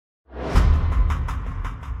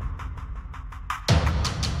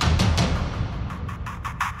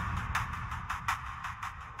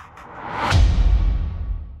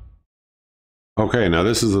Okay, now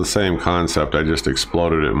this is the same concept. I just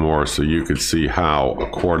exploded it more so you could see how a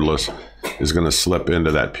cordless is going to slip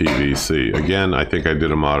into that PVC. Again, I think I did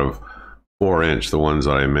them out of 4-inch, the ones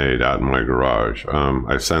that I made out in my garage.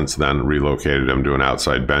 I've since then relocated them to an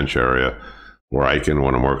outside bench area where I can,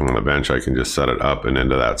 when I'm working on the bench, I can just set it up and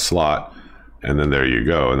into that slot. And then there you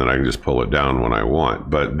go. And then I can just pull it down when I want.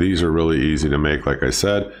 But these are really easy to make. Like I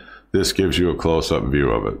said, this gives you a close-up view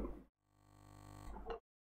of it.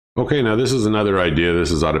 Okay, now this is another idea.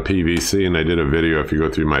 This is out of PVC, and I did a video, if you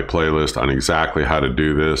go through my playlist, on exactly how to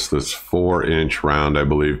do this. This 4-inch round, I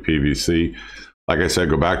believe, PVC. Like I said,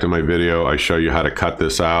 go back to my video. I show you how to cut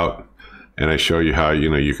this out, and I show you how,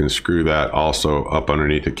 you can screw that also up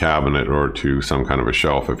underneath a cabinet or to some kind of a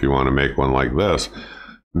shelf if you want to make one like this.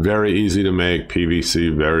 Very easy to make,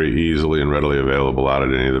 PVC, very easily and readily available out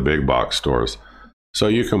at any of the big box stores. So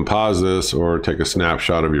you can pause this or take a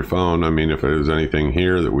snapshot of your phone. I mean, if there's anything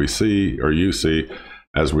here that we see or you see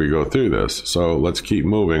as we go through this. So let's keep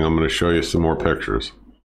moving. I'm going to show you some more pictures.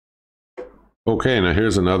 Okay, now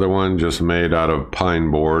here's another one just made out of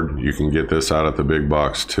pine board. You can get this out at the big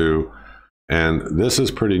box too. And this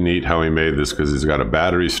is pretty neat how he made this, because he's got a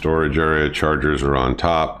battery storage area, chargers are on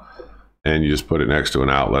top, and you just put it next to an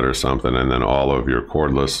outlet or something, and then all of your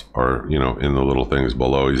cordless are, in the little things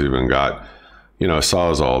below. He's even got, a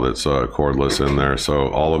Sawzall that's cordless in there. So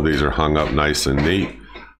all of these are hung up nice and neat.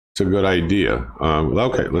 It's a good idea.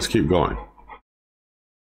 Okay, let's keep going.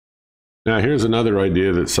 Now here's another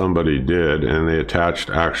idea that somebody did, and they attached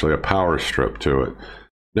actually a power strip to it.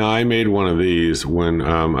 Now I made one of these when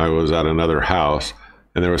I was at another house,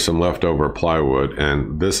 and there was some leftover plywood,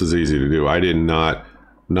 and this is easy to do. I did not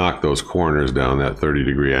knock those corners down, that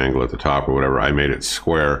 30-degree angle at the top or whatever. I made it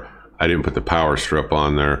square. I didn't put the power strip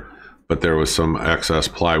on there, but there was some excess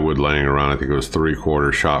plywood laying around. I think it was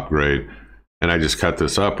 3/4 shop grade, and I just cut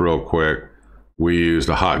this up real quick. We used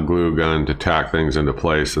a hot glue gun to tack things into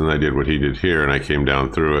place, and I did what he did here, and I came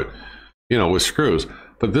down through it, with screws.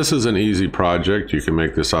 But this is an easy project. You can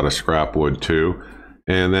make this out of scrap wood too.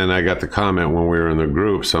 And then I got the comment when we were in the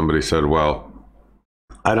group, somebody said, well,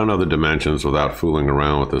 I don't know the dimensions without fooling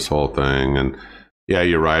around with this whole thing. And yeah,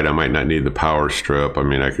 you're right, I might not need the power strip. I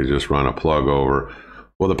mean, I could just run a plug over.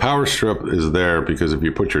 Well, the power strip is there because if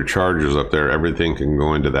you put your chargers up there, everything can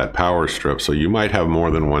go into that power strip. So you might have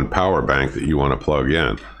more than one power bank that you want to plug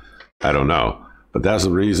in. I don't know, but that's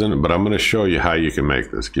the reason. But I'm going to show you how you can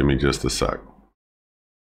make this. Give me just a sec.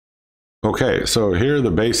 Okay, so here are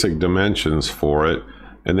the basic dimensions for it.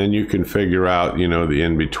 And then you can figure out, the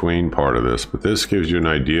in-between part of this. But this gives you an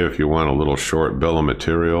idea if you want a little short bill of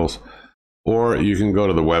materials. Or you can go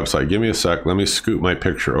to the website. Give me a sec. Let me scoot my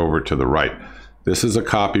picture over to the right. This is a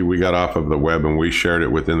copy we got off of the web, and we shared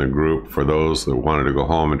it within the group for those that wanted to go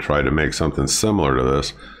home and try to make something similar to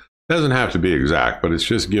this. It doesn't have to be exact, but it's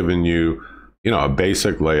just giving you, a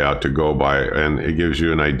basic layout to go by, and it gives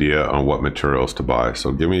you an idea on what materials to buy.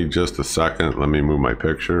 So give me just a second. Let me move my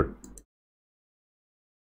picture.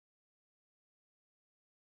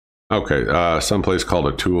 Okay, someplace called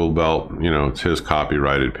a tool belt. It's his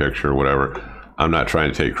copyrighted picture, whatever. I'm not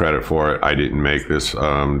trying to take credit for it. I didn't make this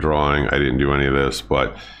drawing. I didn't do any of this,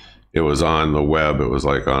 but it was on the web. It was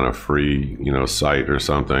like on a free, site or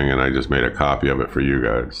something, and I just made a copy of it for you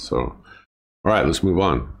guys. So, all right, let's move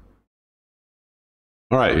on.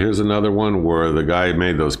 All right, here's another one where the guy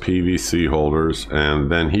made those PVC holders,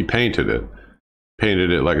 and then he painted it.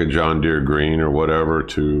 Painted it like a John Deere green or whatever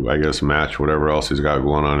to, I guess, match whatever else he's got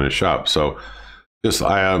going on in his shop. So just,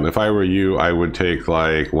 if I were you, I would take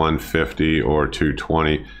like 150 or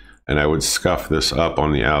 220, and I would scuff this up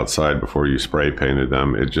on the outside before you spray painted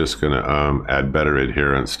them. It's just going to add better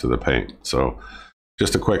adherence to the paint. So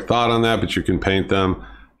just a quick thought on that, but you can paint them.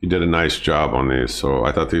 He did a nice job on these, so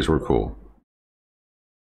I thought these were cool.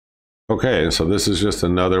 Okay, so this is just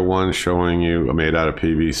another one showing you made out of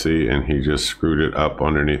PVC, and he just screwed it up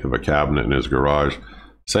underneath of a cabinet in his garage.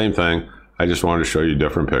 Same thing. I just wanted to show you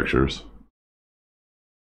different pictures.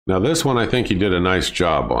 Now this one I think he did a nice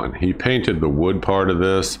job on. He painted the wood part of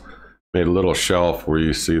this, made a little shelf where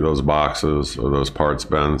you see those boxes or those parts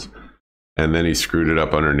bins, and then he screwed it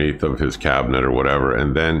up underneath of his cabinet or whatever,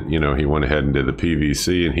 and then he went ahead and did the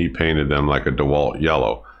PVC, and he painted them like a DeWalt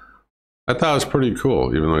yellow. I thought it was pretty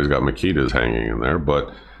cool, even though he's got Makitas hanging in there,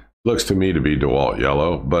 but looks to me to be DeWalt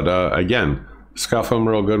yellow. But again, scuff them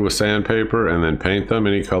real good with sandpaper and then paint them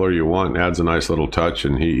any color you want. Adds a nice little touch,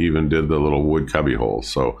 and he even did the little wood cubby holes.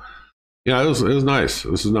 So yeah, it was nice.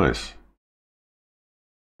 This is nice.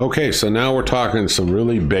 Okay, so now we're talking some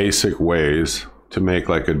really basic ways to make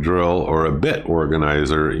like a drill or a bit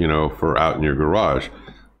organizer, for out in your garage.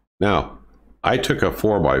 Now, I took a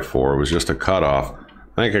 4x4, it was just a cutoff.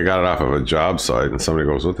 I think I got it off of a job site, and somebody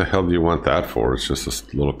goes, what the hell do you want that for? It's just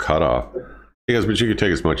this little cutoff. He goes, but you can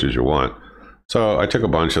take as much as you want. So I took a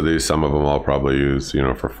bunch of these. Some of them I'll probably use, you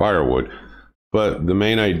know, for firewood. But the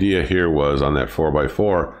main idea here was on that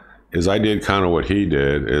 4x4 is I did kind of what he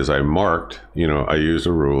did, is I marked, you know, I used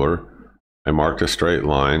a ruler. I marked a straight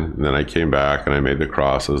line, and then I came back and I made the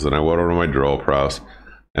crosses, and I went over to my drill press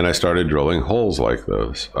and I started drilling holes like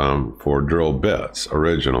this for drill bits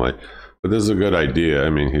originally. But this is a good idea. I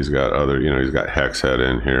mean, he's got other, you know, he's got hex head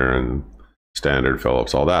in here and standard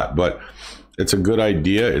Phillips, all that. But it's a good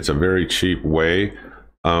idea. It's a very cheap way.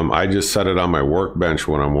 I just set it on my workbench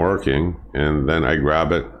when I'm working, and then I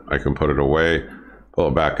grab it. I can put it away, pull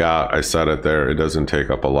it back out. I set it there. It doesn't take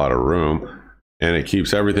up a lot of room, and it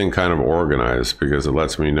keeps everything kind of organized because it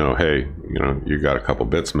lets me know, hey, you know, you got a couple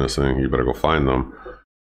bits missing. You better go find them.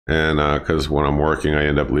 And because when I'm working, I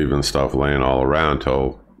end up leaving stuff laying all around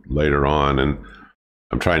till later on, and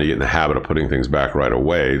I'm trying to get in the habit of putting things back right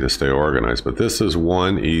away to stay organized. But this is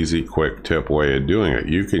one easy, quick tip way of doing it.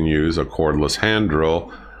 You can use a cordless hand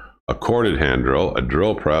drill, a corded hand drill, a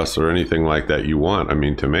drill press, or anything like that you want. I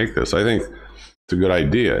mean, to make this, I think it's a good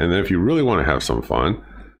idea. And then if you really want to have some fun,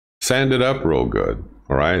 sand it up real good,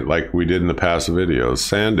 all right? Like we did in the past videos,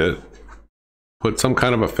 sand it, put some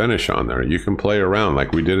kind of a finish on there. You can play around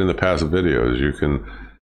like we did in the past videos. You can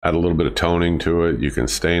add a little bit of toning to it. You can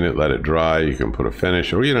stain it, let it dry. You can put a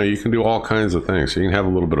finish, or, you know, you can do all kinds of things. So you can have a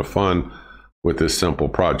little bit of fun with this simple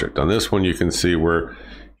project. On this one, you can see where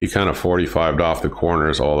he kind of 45'd off the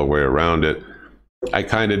corners all the way around it. I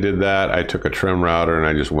kind of did that. I took a trim router and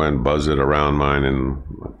I just went and buzzed it around mine in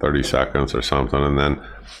 30 seconds or something. And then,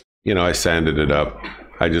 you know, I sanded it up.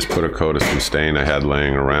 I just put a coat of some stain I had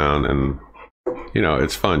laying around, and, you know,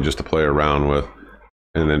 it's fun just to play around with.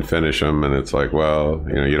 And then finish them, and it's like, well,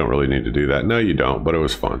 you know, you don't really need to do that. No, you don't, but it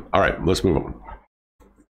was fun. All right, let's move on.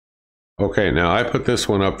 Okay, now I put this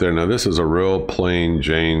one up there. Now this is a real plain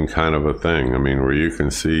Jane kind of a thing. I mean, where you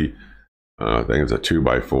can see, I think it's a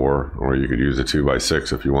 2x4, or you could use a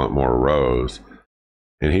 2x6 if you want more rows.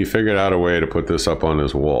 And he figured out a way to put this up on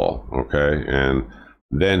his wall, okay? And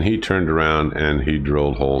then he turned around and he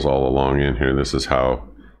drilled holes all along in here. This is how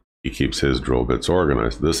he keeps his drill bits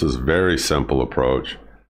organized. This is very simple approach,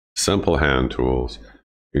 simple hand tools.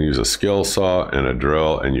 You can use a skill saw and a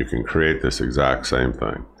drill, and you can create this exact same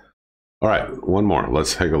thing. All right, one more.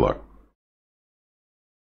 Let's take a look.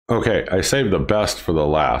 Okay, I saved the best for the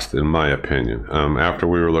last, in my opinion. After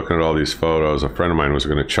we were looking at all these photos, a friend of mine was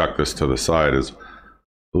going to chuck this to the side as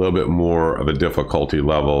a little bit more of a difficulty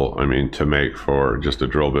level, I mean, to make for just a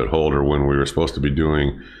drill bit holder, when we were supposed to be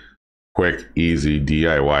doing quick, easy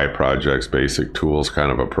DIY projects, basic tools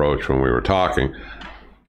kind of approach when we were talking.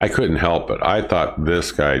 I couldn't help it. I thought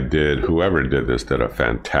this guy did, whoever did this, did a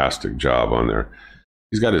fantastic job on there.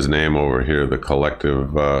 He's got his name over here, the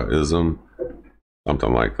collectivism,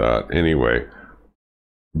 something like that. Anyway,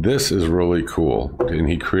 this is really cool. And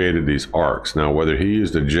he created these arcs. Now, whether he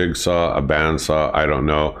used a jigsaw, a bandsaw, I don't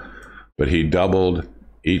know, but he doubled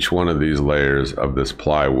each one of these layers of this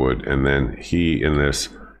plywood, and then he, in this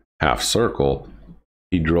half circle,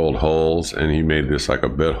 he drilled holes and he made this like a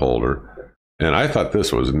bit holder. And I thought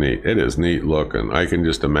this was neat. It is neat looking. I can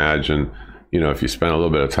just imagine, you know, if you spend a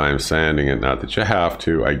little bit of time sanding it, not that you have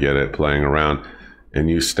to, I get it, playing around, and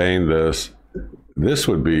you stain this, this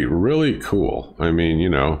would be really cool. I mean, you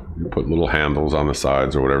know, you put little handles on the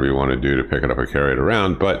sides or whatever you want to do to pick it up or carry it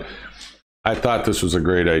around. But I thought this was a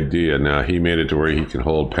great idea. Now he made it to where he can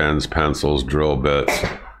hold pens, pencils, drill bits,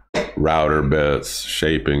 router bits,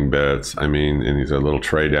 shaping bits. I mean, and he's a little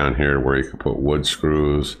tray down here where you can put wood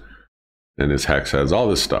screws and his hex heads, all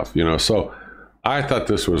this stuff, you know. So I thought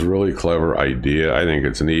this was really clever idea. I think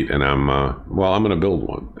it's neat, and I'm going to build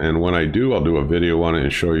one. And when I do, I'll do a video on it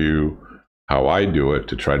and show you how I do it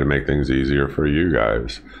to try to make things easier for you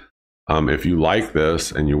guys. If you like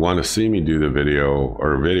this and you want to see me do the video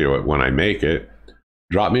or video it when I make it,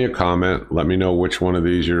 drop me a comment. Let me know which one of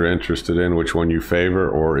these you're interested in, which one you favor,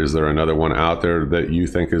 or is there another one out there that you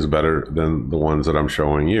think is better than the ones that I'm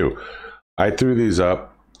showing you. I threw these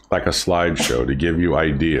up like a slideshow to give you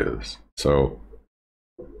ideas. So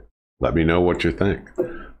let me know what you think.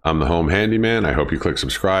 I'm the Home Handyman. I hope you click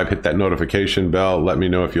subscribe, hit that notification bell. Let me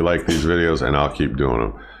know if you like these videos, and I'll keep doing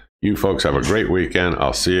them. You folks have a great weekend.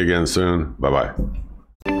 I'll see you again soon.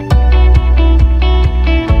 Bye-bye.